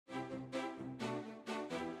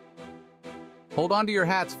Hold on to your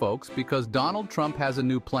hats, folks, because Donald Trump has a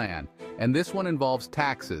new plan, and this one involves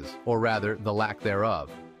taxes, or rather, the lack thereof.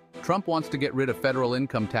 Trump wants to get rid of federal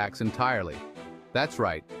income tax entirely. That's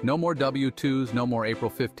right, no more W-2s, no more April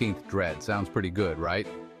 15th dread. Sounds pretty good, right?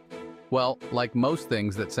 Well, like most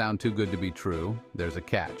things that sound too good to be true, there's a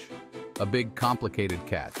catch. A big, complicated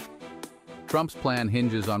catch. Trump's plan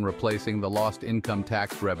hinges on replacing the lost income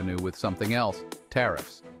tax revenue with something else,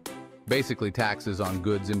 tariffs. Basically taxes on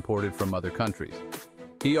goods imported from other countries.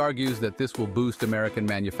 He argues that this will boost American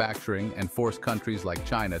manufacturing and force countries like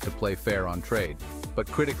China to play fair on trade. But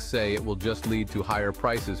critics say it will just lead to higher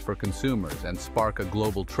prices for consumers and spark a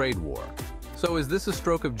global trade war. So is this a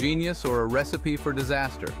stroke of genius or a recipe for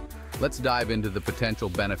disaster? Let's dive into the potential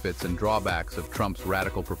benefits and drawbacks of Trump's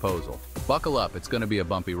radical proposal. Buckle up, it's going to be a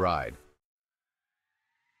bumpy ride.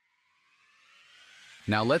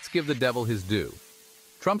 Now let's give the devil his due.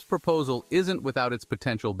 Trump's proposal isn't without its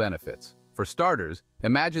potential benefits. For starters,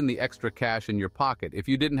 imagine the extra cash in your pocket if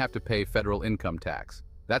you didn't have to pay federal income tax.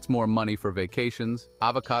 That's more money for vacations,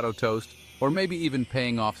 avocado toast, or maybe even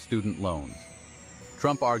paying off student loans.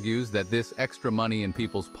 Trump argues that this extra money in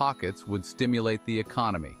people's pockets would stimulate the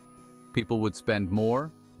economy. People would spend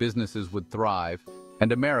more, businesses would thrive,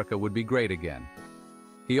 and America would be great again.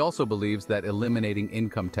 He also believes that eliminating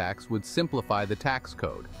income tax would simplify the tax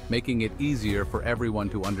code, making it easier for everyone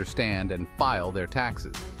to understand and file their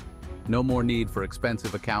taxes. No more need for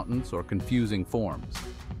expensive accountants or confusing forms.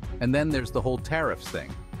 And then there's the whole tariffs thing.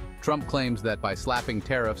 Trump claims that by slapping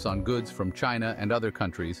tariffs on goods from China and other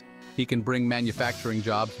countries, he can bring manufacturing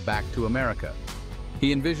jobs back to America.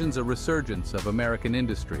 He envisions a resurgence of American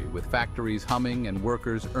industry with factories humming and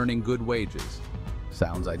workers earning good wages.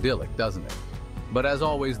 Sounds idyllic, doesn't it? But as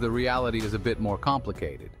always, the reality is a bit more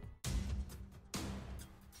complicated.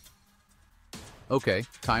 Okay,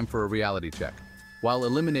 time for a reality check. While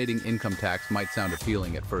eliminating income tax might sound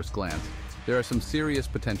appealing at first glance, there are some serious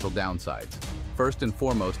potential downsides. First and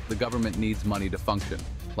foremost, the government needs money to function,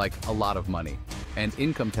 like a lot of money, and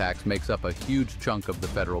income tax makes up a huge chunk of the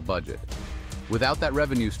federal budget. Without that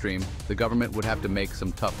revenue stream, the government would have to make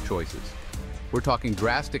some tough choices. We're talking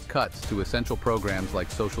drastic cuts to essential programs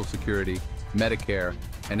like Social Security, Medicare,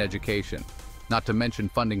 and education, not to mention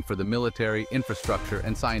funding for the military, infrastructure,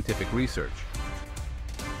 and scientific research.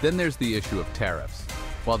 Then there's the issue of tariffs.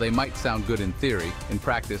 While they might sound good in theory, in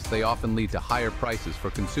practice they often lead to higher prices for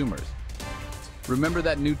consumers. Remember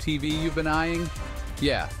that new TV you've been eyeing?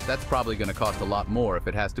 Yeah, that's probably going to cost a lot more if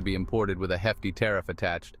it has to be imported with a hefty tariff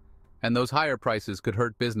attached. And those higher prices could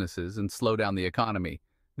hurt businesses and slow down the economy,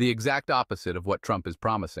 the exact opposite of what Trump is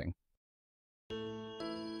promising.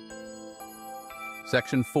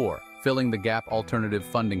 Section 4. Filling the gap alternative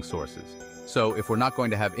funding sources. So, if we're not going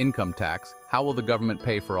to have income tax, how will the government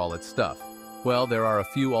pay for all its stuff? Well, there are a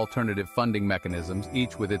few alternative funding mechanisms,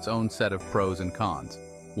 each with its own set of pros and cons.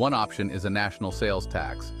 One option is a national sales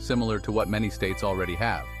tax, similar to what many states already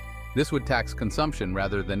have. This would tax consumption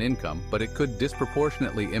rather than income, but it could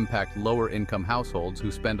disproportionately impact lower-income households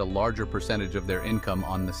who spend a larger percentage of their income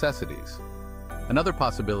on necessities. Another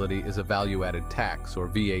possibility is a value-added tax, or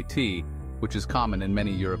VAT, which is common in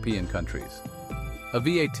many European countries. A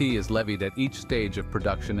VAT is levied at each stage of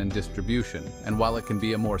production and distribution, and while it can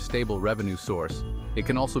be a more stable revenue source, it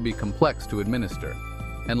can also be complex to administer.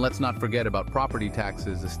 And let's not forget about property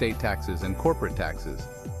taxes, estate taxes, and corporate taxes.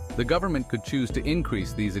 The government could choose to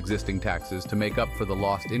increase these existing taxes to make up for the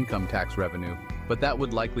lost income tax revenue, but that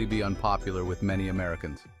would likely be unpopular with many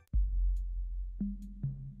Americans.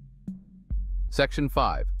 Section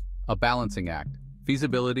 5. A balancing act.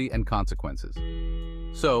 Feasibility and consequences.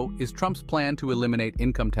 So, is Trump's plan to eliminate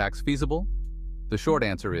income tax feasible? The short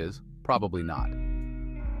answer is, probably not.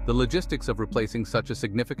 The logistics of replacing such a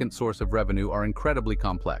significant source of revenue are incredibly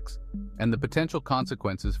complex, and the potential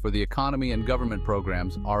consequences for the economy and government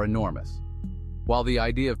programs are enormous. While the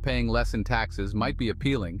idea of paying less in taxes might be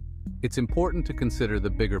appealing, it's important to consider the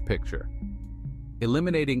bigger picture.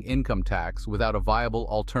 Eliminating income tax without a viable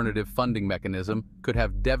alternative funding mechanism could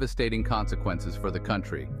have devastating consequences for the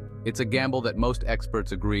country. It's a gamble that most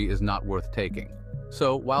experts agree is not worth taking.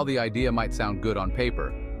 So, while the idea might sound good on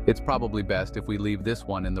paper, it's probably best if we leave this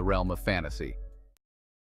one in the realm of fantasy.